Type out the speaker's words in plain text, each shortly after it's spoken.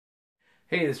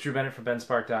Hey, this is Drew Bennett from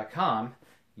BenSpark.com.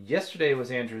 Yesterday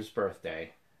was Andrew's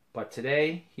birthday, but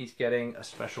today he's getting a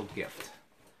special gift,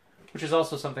 which is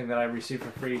also something that I received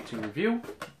for free to review,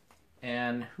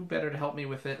 and who better to help me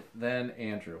with it than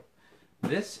Andrew.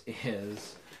 This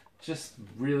is just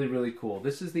really, really cool.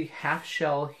 This is the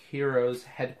Half-Shell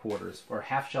Headquarters, or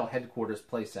Half-Shell Headquarters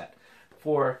Playset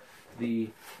for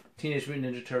the Teenage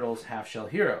Mutant Ninja Turtles Half-Shell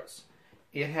Heroes.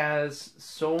 It has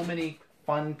so many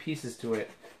fun pieces to it.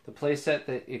 The playset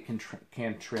that it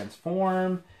can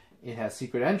transform. It has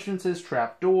secret entrances,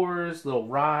 trap doors, little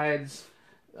rides,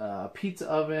 pizza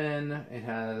oven. It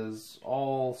has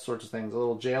all sorts of things. A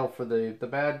little jail for the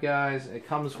bad guys. It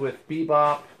comes with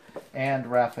Bebop and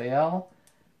Raphael.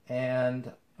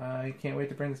 And I can't wait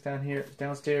to bring this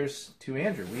downstairs to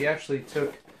Andrew. We actually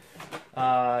took,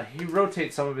 he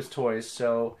rotates some of his toys.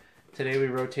 So today we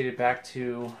rotated back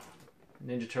to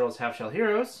Ninja Turtles Half-Shell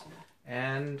Heroes.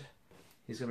 And